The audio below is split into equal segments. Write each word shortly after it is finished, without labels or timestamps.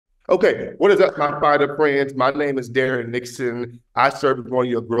Okay, what is up, my fighter friends? My name is Darren Nixon. I serve as one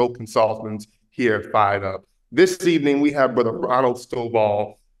of your growth consultants here at Phired. This evening, we have Brother Ronald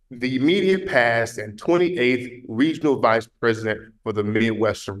Stovall, the immediate past and 28th Regional Vice President for the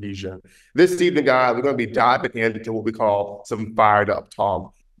Midwestern region. This evening, guys, we're going to be diving into what we call some fired up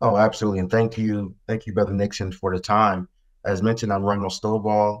talk. Oh, absolutely. And thank you, Brother Nixon, for the time. As mentioned, I'm Ronald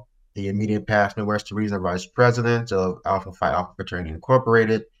Stovall, the immediate past Midwestern Regional Vice President of Alpha Phi Alpha Fraternity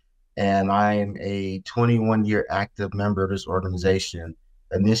Incorporated. And I am a 21-year active member of this organization,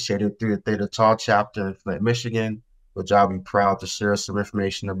 initiated through the Theta Tau chapter in Flint, Michigan, which I'll be proud to share some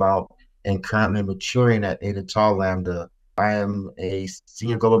information about, and currently maturing at Theta Tau Lambda. I am a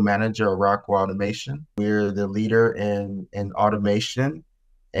senior global manager of Rockwell Automation. We're the leader in automation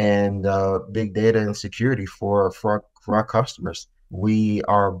and big data and security for our customers. We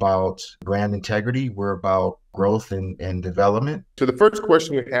are about brand integrity. We're about growth and development. So the first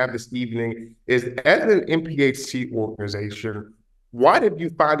question we have this evening is, as an MPHC organization, why did you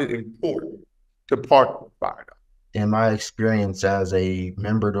find it important to partner with Phired? In my experience as a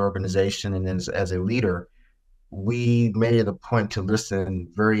member of the organization and as a leader, we made it a point to listen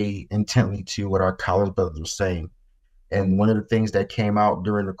very intently to what our college brothers were saying. And one of the things that came out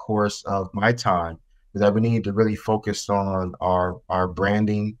during the course of my time is that we needed to really focus on our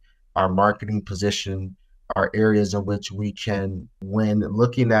branding, our marketing position, our areas in which we can, when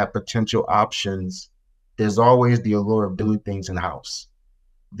looking at potential options, there's always the allure of doing things in-house.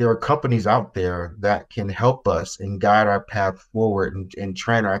 There are companies out there that can help us and guide our path forward and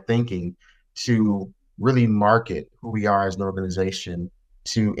train our thinking to really market who we are as an organization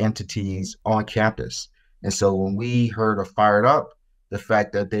to entities on campus. And so when we heard of Phired Up, the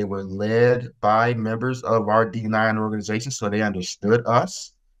fact that they were led by members of our D9 organization, so they understood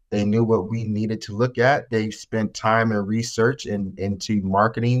us, they knew what we needed to look at. They spent time and research into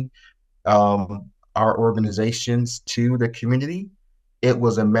marketing our organizations to the community. It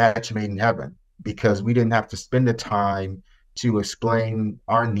was a match made in heaven because we didn't have to spend the time to explain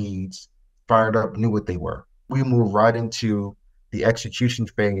our needs. Phired Up knew what they were. We moved right into the execution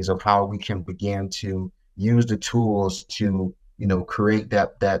phase of how we can begin to use the tools to, create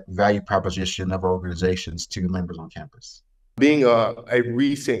that value proposition of organizations to members on campus. Being a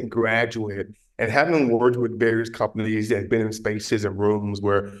recent graduate and having worked with various companies that have been in spaces and rooms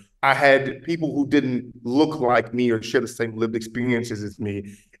where I had people who didn't look like me or share the same lived experiences as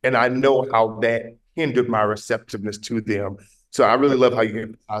me, and I know how that hindered my receptiveness to them. So I really love how you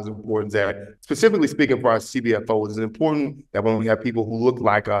emphasize the importance that, specifically speaking for our CBFOs, it's important that when we have people who look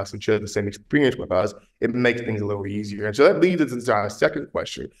like us and share the same experience with us, it makes things a little easier. And so that leads us into our second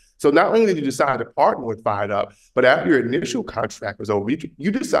question. So not only did you decide to partner with Phired Up, but after your initial contract was over,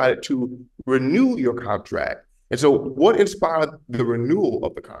 you decided to renew your contract. And so what inspired the renewal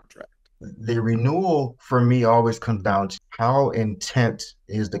of the contract? The renewal for me always comes down to how intent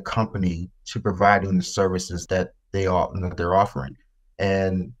is the company to providing the services that they're offering.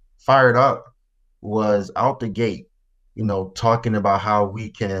 And Phired Up was out the gate, talking about how we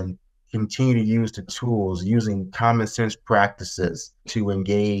can continue to use the tools, using common sense practices to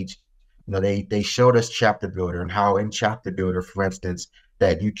engage. They showed us ChapterBuilder and how in ChapterBuilder, for instance,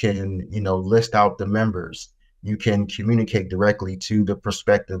 that you can, list out the members. You can communicate directly to the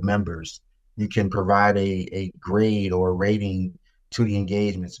prospective members. You can provide a grade or a rating to the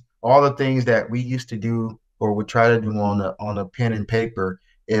engagements. All the things that we used to do or would try to do on a pen and paper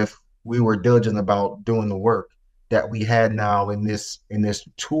if we were diligent about doing the work, that we had now in this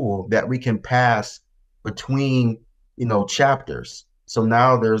tool that we can pass between chapters. So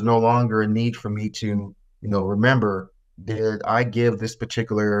now there's no longer a need for me to remember, did I give this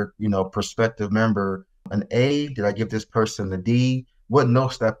particular prospective member an A? Did I give this person a D? What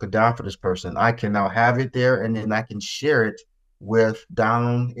notes did I put down for this person? I can now have it there, and then I can share it with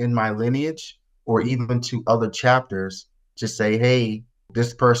down in my lineage or even to other chapters to say, hey,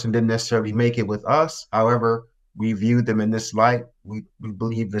 this person didn't necessarily make it with us. However, we viewed them in this light. We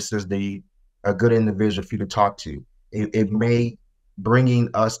believe this is a good individual for you to talk to. It made bringing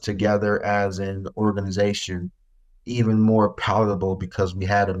us together as an organization even more palatable because we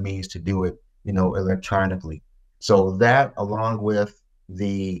had a means to do it, electronically. So that, along with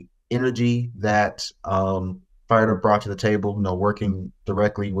the energy that Phired Up brought to the table, working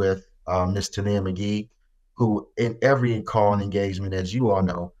directly with Ms. Tania McGee, who in every call and engagement, as you all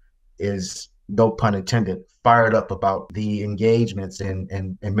know, is, no pun intended, fired up about the engagements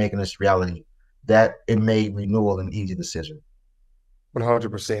and making this reality, that it made renewal an easy decision.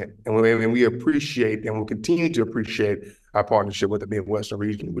 100%. And we appreciate and will continue to appreciate our partnership with the Midwestern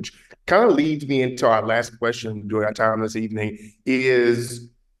region, which kind of leads me into our last question during our time this evening is,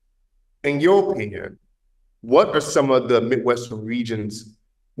 In your opinion, what are some of the Midwestern regions,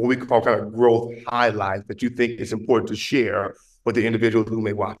 what we call kind of growth highlights that you think is important to share with the individuals who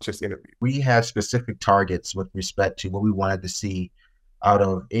may watch this interview? We had specific targets with respect to what we wanted to see out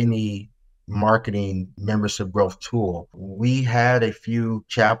of any marketing membership growth tool. We had a few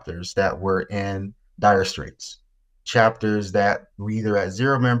chapters that were in dire straits, chapters that were either at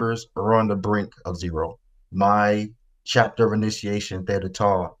 0 members or on the brink of 0. My chapter of initiation, Theta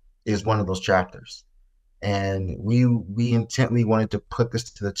Tau, is one of those chapters. And we intently wanted to put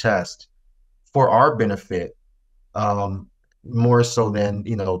this to the test for our benefit, more so than,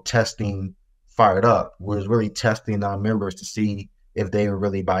 testing Phired Up. Was really testing our members to see if they would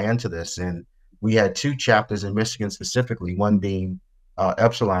really buy into this. And we had 2 chapters in Michigan specifically, one being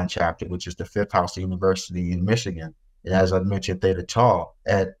Epsilon chapter, which is the 5th House University in Michigan. And as I mentioned, Theta Tau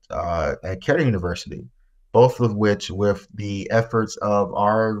at Carey University, both of which, with the efforts of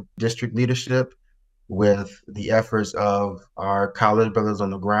our district leadership, with the efforts of our college brothers on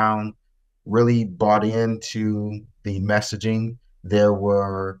the ground, really bought into the messaging. There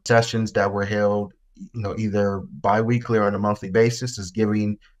were sessions that were held, either biweekly or on a monthly basis, is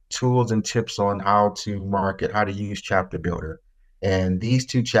giving tools and tips on how to market, how to use ChapterBuilder. And these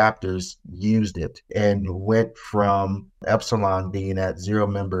 2 chapters used it and went from Epsilon being at 0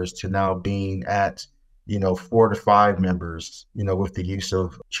 members to now being at, 4 to 5 members, with the use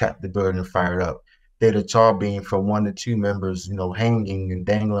of ChapterBuilder and Phired Up. Theta Tau being from 1 to 2 members, hanging and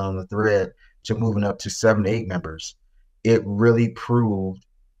dangling on the thread, to moving up to 7 to 8 members. It really proved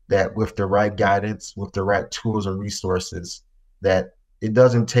that with the right guidance, with the right tools and resources, that it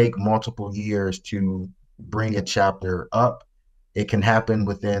doesn't take multiple years to bring a chapter up. It can happen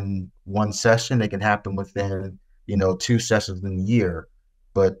within 1 session. It can happen within, 2 sessions in a year,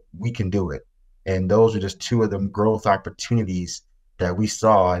 but we can do it. And those are just 2 of the growth opportunities that we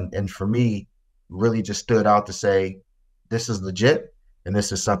saw. And for me, really just stood out to say, this is legit, and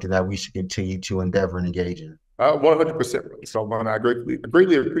this is something that we should continue to endeavor and engage in. 100%. So, I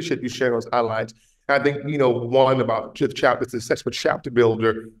greatly appreciate you sharing those highlights. I think, one, about the chapter success with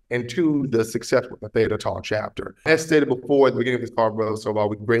ChapterBuilder, and 2, the success with the Theta Tau chapter. As stated before at the beginning of this call, Brother Stovall,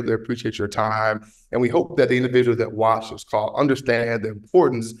 we greatly appreciate your time, and we hope that the individuals that watch this call understand the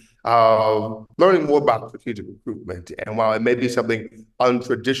importance of learning more about strategic recruitment. And while it may be something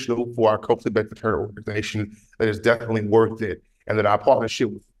untraditional for our culturally based fraternity organization, that is definitely worth it, and that our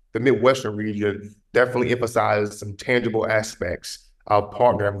partnership with the Midwestern region definitely emphasizes some tangible aspects of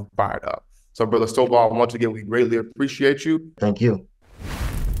partnering with Phired Up. So, Brother Stovall, once again, we greatly appreciate you. Thank you.